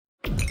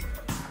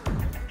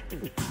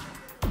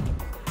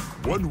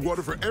One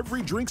water for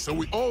every drink so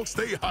we all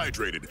stay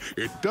hydrated.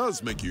 It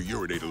does make you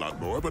urinate a lot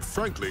more, but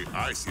frankly,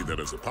 I see that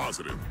as a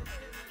positive.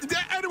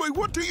 Anyway,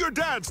 what do your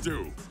dads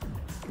do?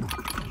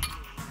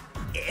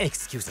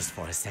 Excuse us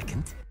for a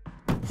second.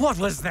 What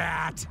was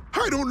that?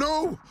 I don't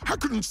know. I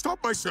couldn't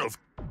stop myself.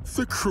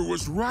 The crew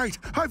was right.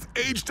 I've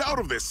aged out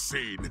of this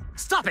scene.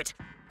 Stop it!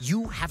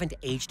 You haven't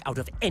aged out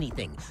of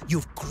anything.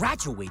 You've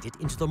graduated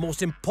into the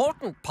most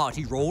important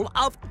party role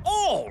of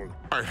all.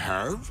 I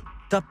have?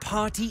 The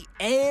party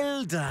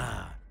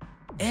elder.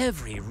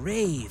 Every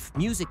rave,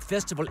 music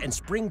festival, and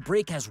spring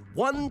break has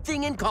one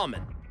thing in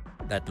common.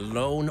 That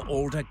lone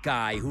older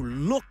guy who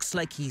looks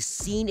like he's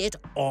seen it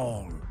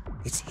all.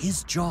 It's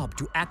his job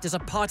to act as a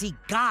party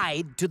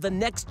guide to the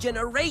next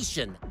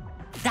generation.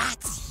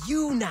 That's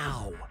you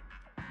now.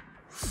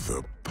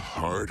 The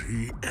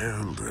party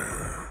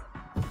elder.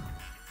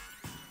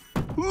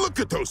 Look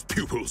at those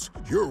pupils.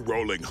 You're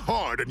rolling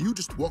hard and you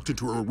just walked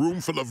into a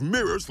room full of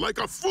mirrors like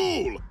a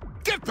fool.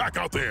 Get back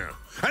out there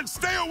and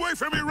stay away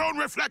from your own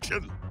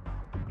reflection.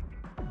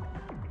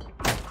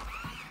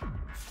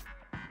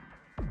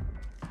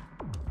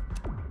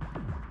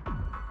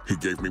 He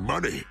gave me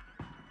money.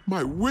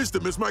 My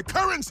wisdom is my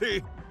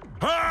currency.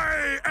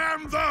 I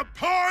am the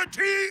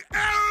party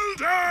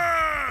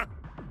elder!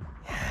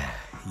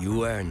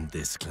 You earned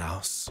this,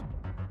 Klaus.